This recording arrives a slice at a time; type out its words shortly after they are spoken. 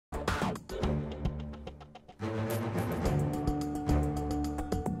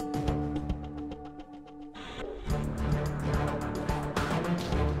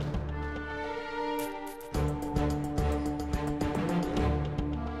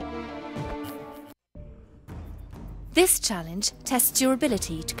This challenge tests your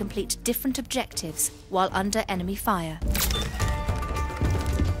ability to complete different objectives while under enemy fire.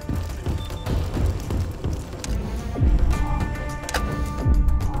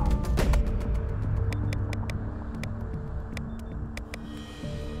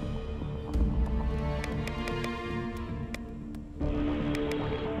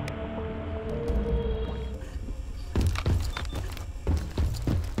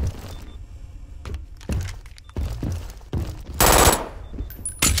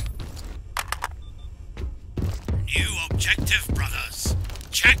 New objective, brothers.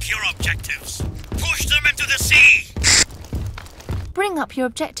 Check your objectives. Push them into the sea! Bring up your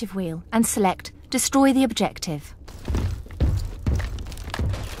objective wheel and select Destroy the Objective.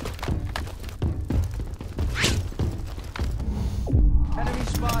 Enemy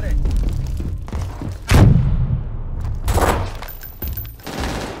spotted.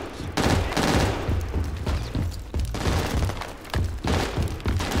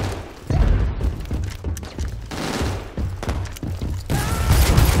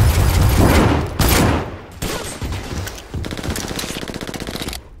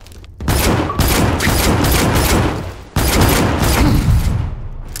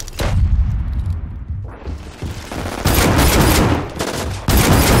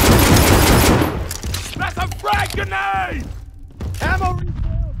 Grenade! Ammo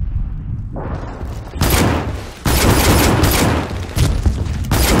refill.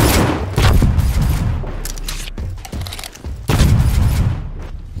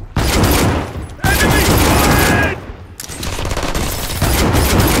 Enemy spotted!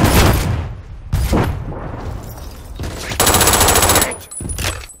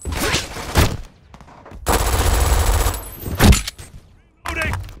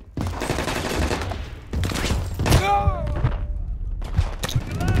 Loading!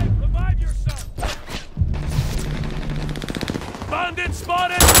 Revive yourself! Bandit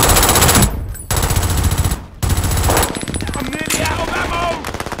spotted! I'm nearly out of ammo!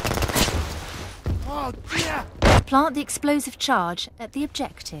 Oh dear! Plant the explosive charge at the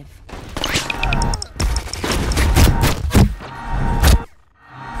objective.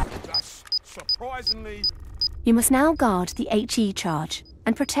 That's surprisingly... You must now guard the HE charge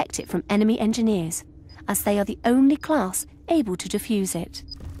and protect it from enemy engineers, as they are the only class able to defuse it.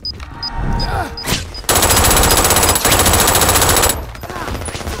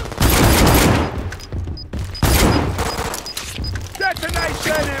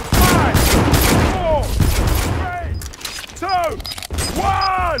 Detonation in 5, 4, 3, 2,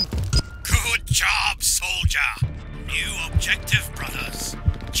 1! Good job, soldier! New objective, brothers.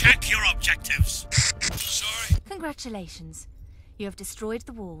 Check your objectives. Sorry. Congratulations, you have destroyed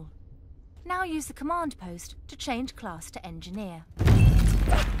the wall. Now use the command post to change class to engineer.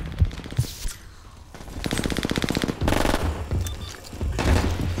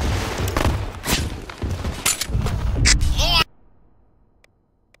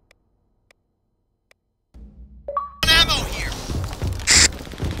 Ammo here!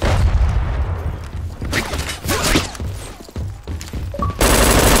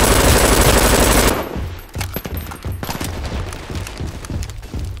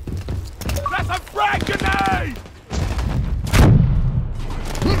 That's a frag grenade!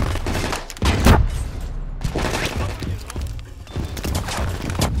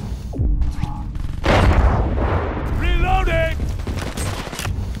 Reloading!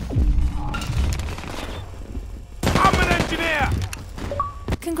 I'm an engineer!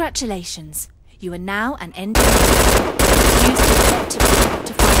 Congratulations, you are now an engineer. Use the objective wheel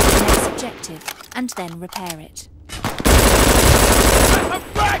to find the next objective and then repair it. That's a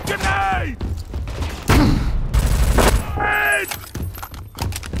frag grenade! Grenade!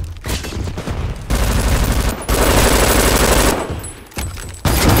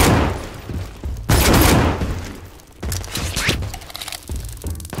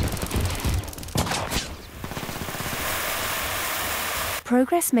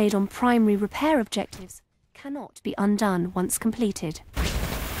 Progress made on primary repair objectives cannot be undone once completed.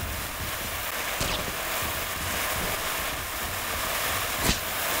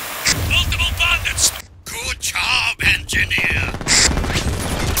 Multiple bandits! Good job, engineer!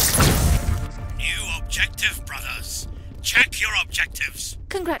 New objective, brothers. Check your objectives.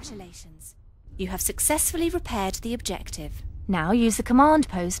 Congratulations, you have successfully repaired the objective. Now use the command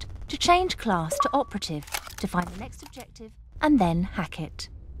post to change class to operative to find the next objective and then hack it.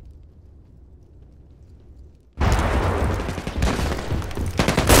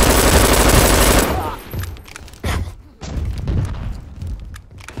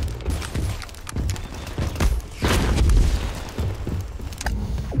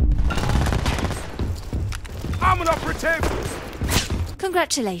 I'm an operative! Operative!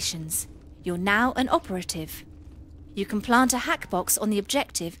 Congratulations. You're now an operative. You can plant a hack box on the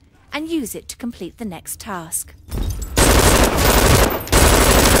objective and use it to complete the next task.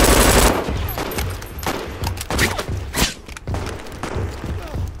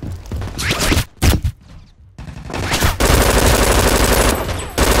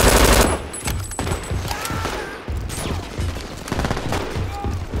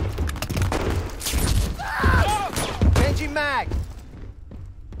 Changing mag!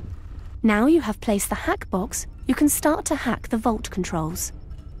 Now you have placed the hack box, you can start to hack the vault controls.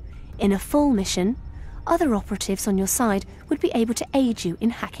 In a full mission, other operatives on your side would be able to aid you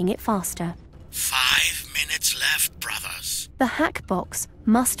in hacking it faster. 5 minutes left, brothers. The hack box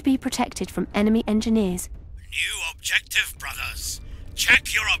must be protected from enemy engineers. New objective, brothers.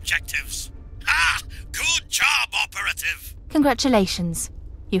 Check your objectives. Ha! Good job, operative. Congratulations.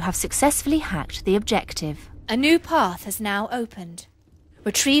 You have successfully hacked the objective. A new path has now opened.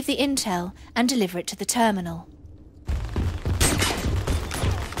 Retrieve the intel and deliver it to the terminal.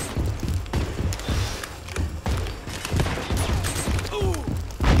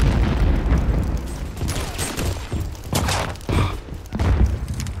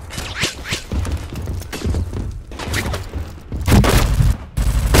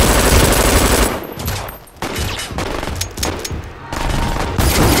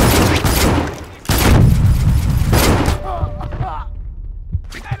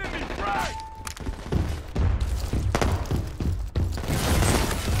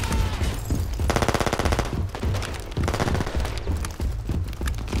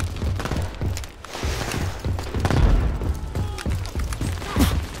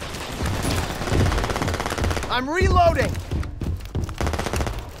 I'm reloading!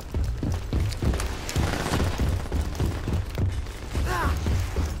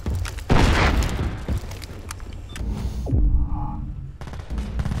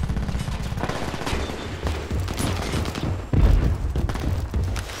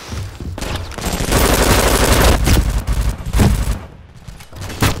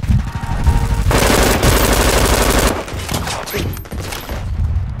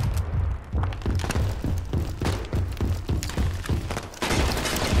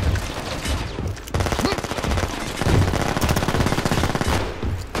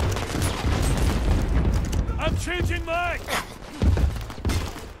 Changing mag!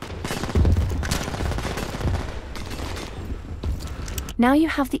 Now you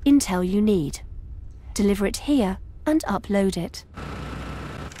have the intel you need. Deliver it here and upload it.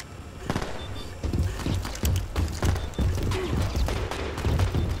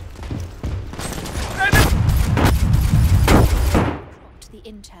 Dropped the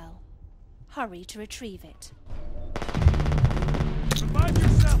intel. Hurry to retrieve it. Revive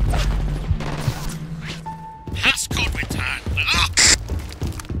yourself! Passcode returned. Ah!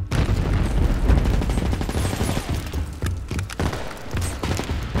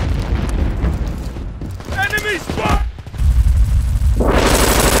 Enemy spot!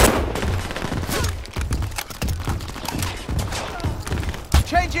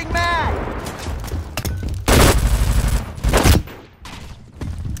 Changing mag!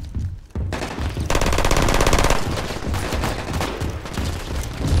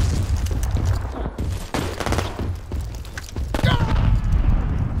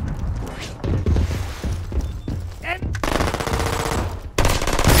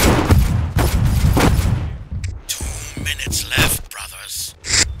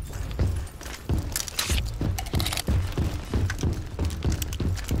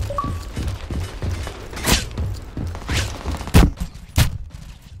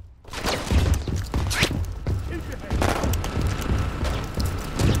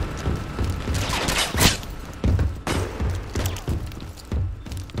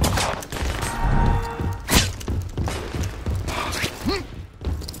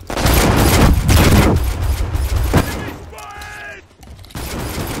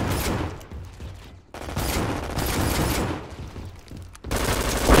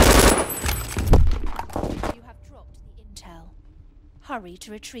 Hurry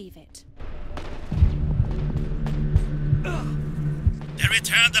to retrieve it. They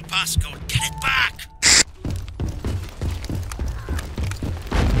returned the passcode. Get it back!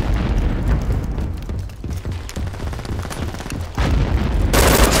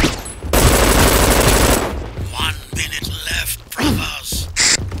 One minute left, brothers.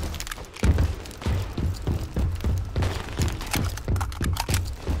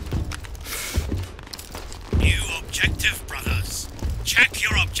 New objective, brothers. Check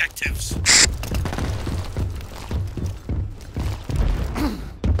your objectives.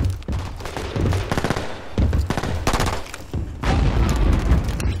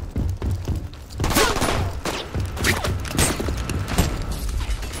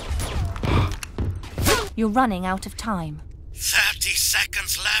 You're running out of time. 30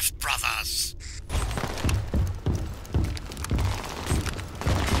 seconds left, brothers.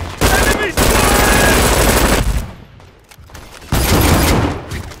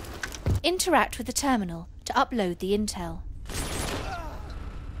 Interact with the terminal to upload the intel.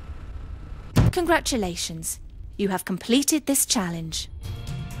 Congratulations, you have completed this challenge.